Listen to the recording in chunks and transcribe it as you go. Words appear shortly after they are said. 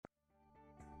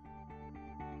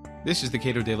This is the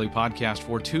Cato Daily Podcast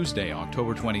for Tuesday,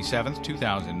 October 27th,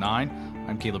 2009.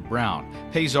 I'm Caleb Brown.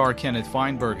 Pay czar Kenneth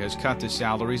Feinberg has cut the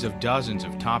salaries of dozens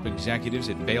of top executives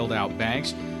at bailed-out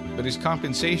banks, but is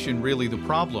compensation really the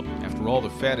problem? After all,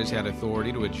 the Fed has had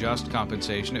authority to adjust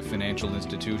compensation at financial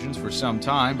institutions for some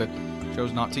time, but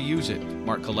chose not to use it.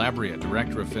 Mark Calabria,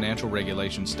 Director of Financial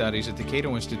Regulation Studies at the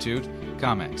Cato Institute,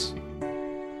 comments.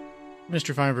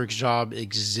 Mr. Feinberg's job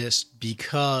exists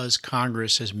because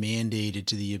Congress has mandated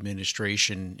to the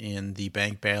administration in the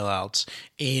bank bailouts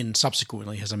and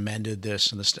subsequently has amended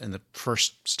this in the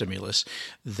first stimulus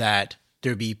that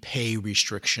there be pay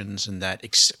restrictions and that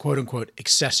quote-unquote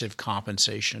excessive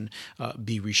compensation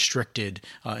be restricted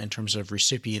in terms of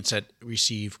recipients that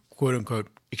receive quote-unquote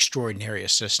extraordinary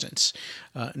assistance.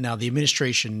 Now, the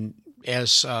administration,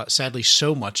 as sadly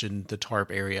so much in the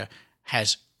TARP area,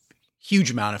 has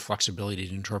huge amount of flexibility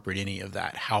to interpret any of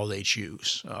that, how they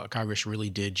choose. Congress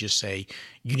really did just say,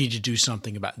 you need to do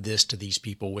something about this to these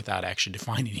people without actually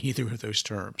defining either of those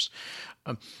terms.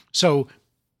 So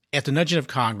at the nudging of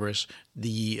Congress,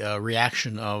 the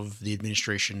reaction of the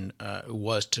administration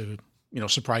was to,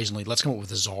 surprisingly, let's come up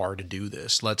with a czar to do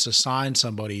this. Let's assign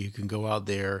somebody who can go out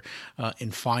there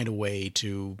and find a way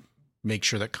to make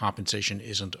sure that compensation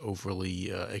isn't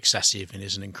overly excessive and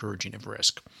isn't encouraging of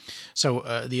risk.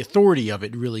 So the authority of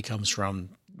it really comes from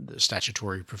the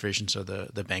statutory provisions of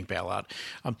the bank bailout.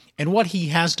 And what he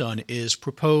has done is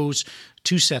propose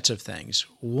two sets of things.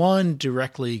 One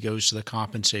directly goes to the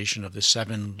compensation of the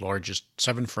seven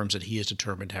firms that he has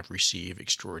determined have received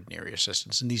extraordinary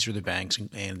assistance. And these are the banks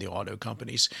and the auto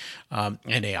companies and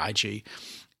AIG.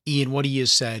 And what he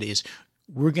has said is,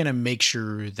 we're going to make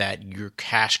sure that your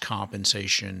cash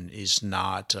compensation is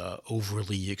not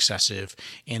overly excessive.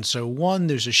 And so, one,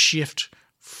 there's a shift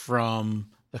from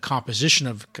the composition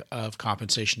of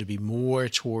compensation to be more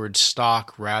towards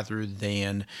stock rather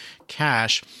than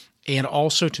cash, and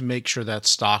also to make sure that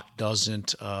stock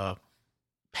doesn't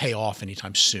pay off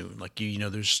anytime soon. Like,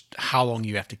 there's how long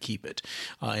you have to keep it.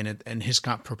 And his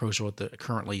proposal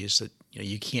currently is that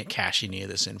you can't cash any of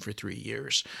this in for 3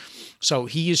 years. So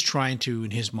he is trying to,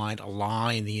 in his mind,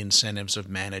 align the incentives of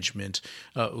management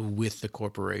with the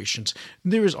corporations.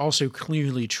 There is also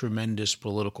clearly tremendous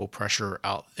political pressure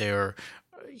out there,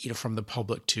 from the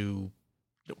public to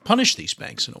punish these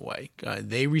banks in a way.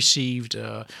 They received,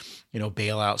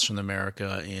 bailouts from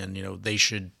America, and they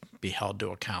should be held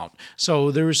to account.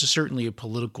 So there is certainly a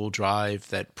political drive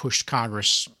that pushed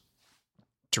Congress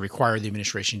to require the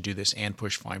administration to do this and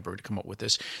push Feinberg to come up with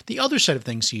this. The other set of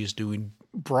things he is doing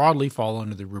broadly fall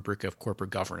under the rubric of corporate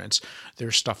governance.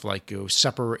 There's stuff like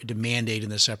mandating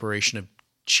the separation of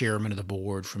chairman of the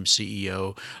board from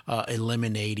CEO,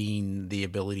 eliminating the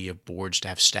ability of boards to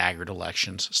have staggered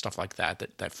elections, stuff like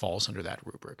that falls under that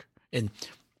rubric. And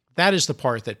that is the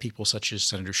part that people such as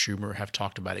Senator Schumer have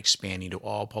talked about expanding to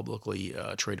all publicly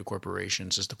traded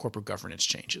corporations as the corporate governance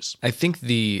changes. I think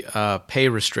the pay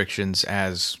restrictions,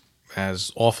 as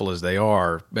awful as they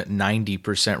are, but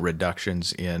 90%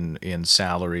 reductions in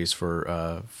salaries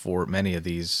for many of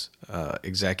these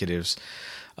executives,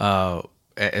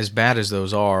 as bad as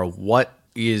those are, what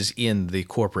is in the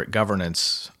corporate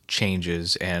governance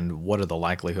changes, and what are the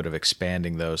likelihood of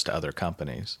expanding those to other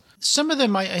companies? Some of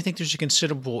them, I think there's a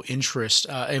considerable interest.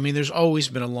 There's always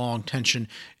been a long tension,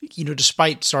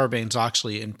 despite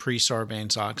Sarbanes-Oxley and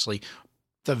pre-Sarbanes-Oxley,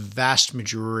 the vast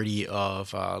majority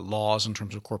of laws in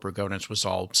terms of corporate governance was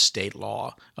all state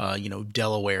law.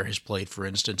 Delaware has played, for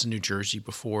instance, and New Jersey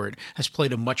before it has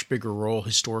played a much bigger role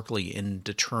historically in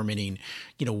determining,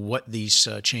 what these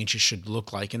changes should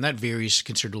look like. And that varies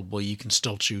considerably. You can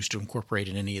still choose to incorporate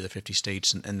in any of the 50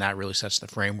 states, and that really sets the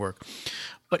framework.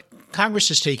 But Congress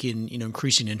has taken,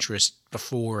 increasing interest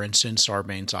before and since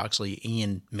Sarbanes-Oxley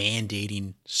in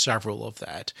mandating several of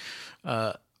that.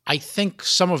 I think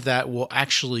some of that will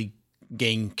actually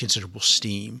gain considerable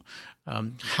steam.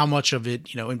 How much of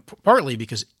it, and partly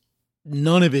because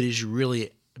none of it has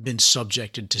really been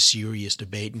subjected to serious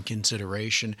debate and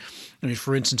consideration.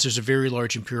 For instance, there's a very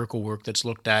large empirical work that's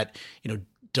looked at,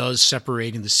 does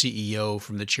separating the CEO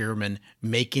from the chairman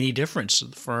make any difference to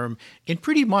the firm? And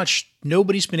pretty much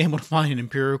nobody's been able to find an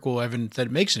empirical evidence that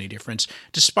it makes any difference,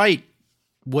 despite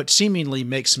what seemingly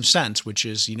makes some sense, which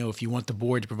is, if you want the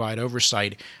board to provide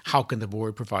oversight, how can the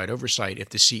board provide oversight if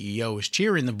the CEO is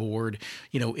chairing the board,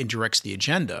 and directs the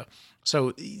agenda?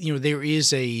 So, there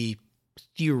is a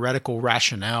theoretical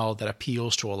rationale that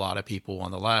appeals to a lot of people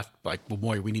on the left, like, well,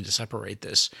 boy, we need to separate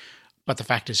this. But the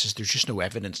fact is there's just no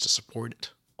evidence to support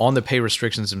it. On the pay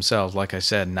restrictions themselves, like I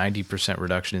said, 90%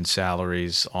 reduction in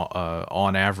salaries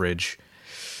on average.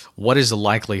 What is the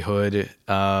likelihood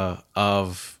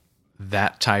of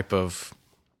that type of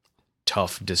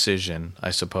tough decision, I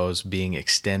suppose, being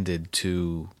extended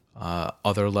to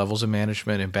other levels of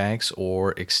management in banks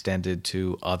or extended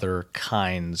to other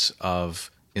kinds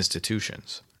of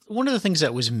institutions? One of the things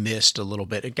that was missed a little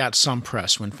bit, it got some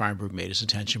press when Feinberg made his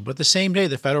attention, but the same day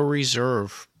the Federal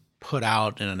Reserve put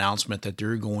out an announcement that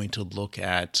they're going to look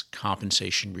at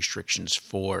compensation restrictions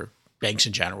for banks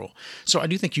in general. So I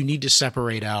do think you need to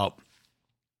separate out.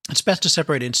 It's best to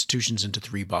separate institutions into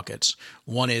three buckets.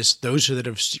 One is those that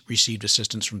have received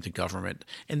assistance from the government,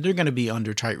 and they're going to be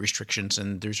under tight restrictions,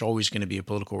 and there's always going to be a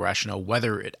political rationale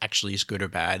whether it actually is good or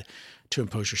bad to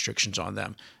impose restrictions on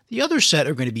them. The other set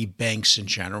are going to be banks in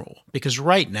general, because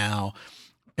right now,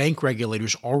 bank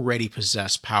regulators already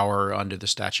possess power under the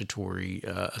statutory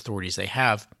authorities they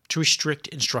have to restrict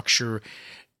and structure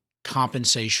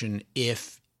compensation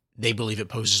if they believe it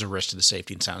poses a risk to the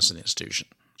safety and soundness of the institution.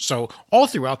 So all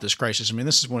throughout this crisis, I mean,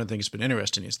 this is one of the things that's been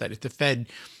interesting is that if the Fed,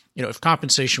 if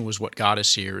compensation was what got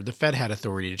us here, the Fed had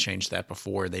authority to change that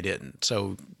before, they didn't.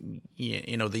 So,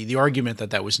 the argument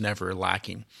that was never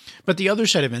lacking. But the other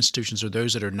set of institutions are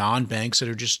those that are non-banks that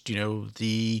are just,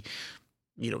 the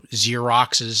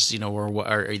Xeroxes, or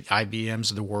IBMs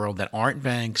of the world that aren't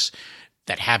banks,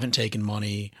 that haven't taken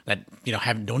money, that,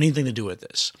 haven't done anything to do with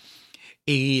this.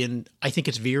 And I think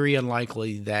it's very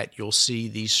unlikely that you'll see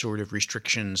these sort of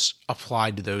restrictions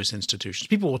applied to those institutions.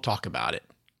 People will talk about it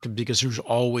because there's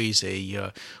always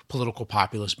a political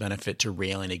populist benefit to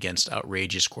railing against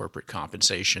outrageous corporate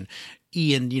compensation.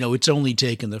 And, it's only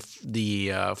taken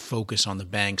the focus on the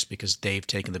banks because they've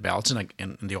taken the ballots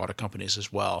and the auto companies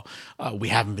as well. We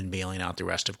haven't been bailing out the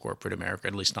rest of corporate America,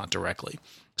 at least not directly.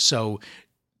 So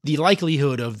the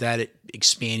likelihood of that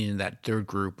expanding in that third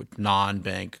group with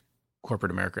non-bank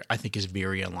corporate America, I think, is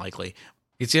very unlikely.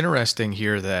 It's interesting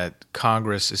here that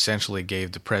Congress essentially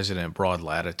gave the president broad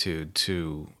latitude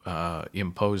to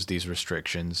impose these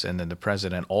restrictions, and then the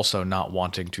president, also not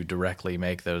wanting to directly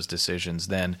make those decisions,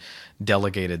 then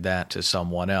delegated that to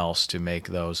someone else to make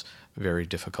those very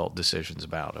difficult decisions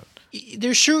about it.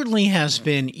 There certainly has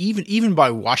been, even by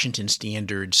Washington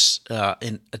standards,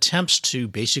 attempts to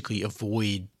basically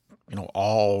avoid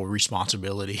all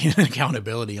responsibility and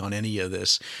accountability on any of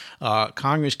this.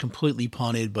 Congress completely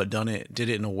punted, but did it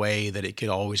in a way that it could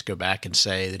always go back and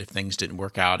say that if things didn't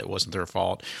work out, it wasn't their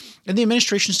fault. And the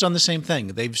administration's done the same thing.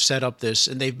 They've set up this,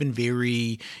 and they've been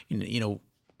very,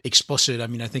 explicit. I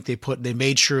mean, I think they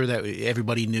made sure that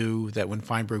everybody knew that when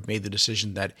Feinberg made the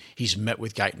decision that he's met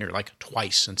with Geithner like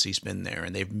twice since he's been there,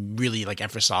 and they've really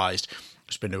emphasized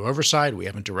there's been no oversight. We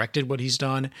haven't directed what he's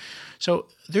done. So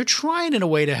they're trying in a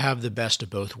way to have the best of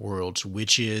both worlds,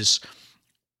 which is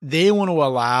they want to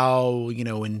allow,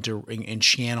 and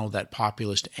channel that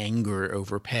populist anger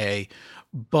over pay.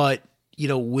 But,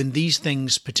 when these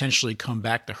things potentially come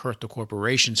back to hurt the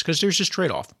corporations, because there's this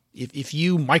trade-off. If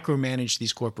you micromanage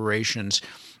these corporations,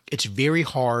 it's very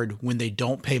hard when they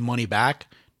don't pay money back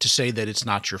to say that it's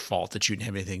not your fault, that you didn't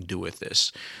have anything to do with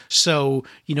this. So,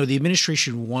 the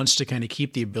administration wants to kind of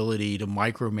keep the ability to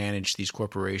micromanage these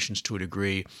corporations to a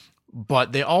degree,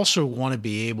 but they also want to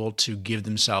be able to give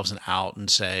themselves an out and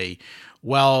say,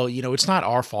 well, it's not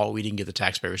our fault we didn't get the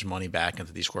taxpayers' money back and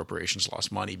that these corporations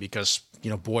lost money because,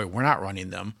 we're not running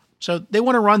them. So they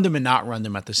want to run them and not run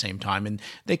them at the same time. And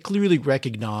they clearly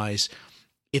recognize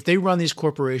if they run these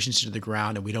corporations into the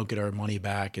ground and we don't get our money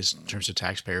back in terms of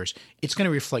taxpayers, it's going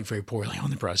to reflect very poorly on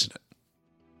the president.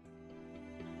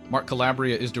 Mark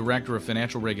Calabria is Director of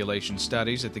Financial Regulation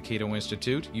Studies at the Cato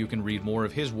Institute. You can read more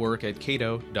of his work at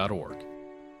cato.org.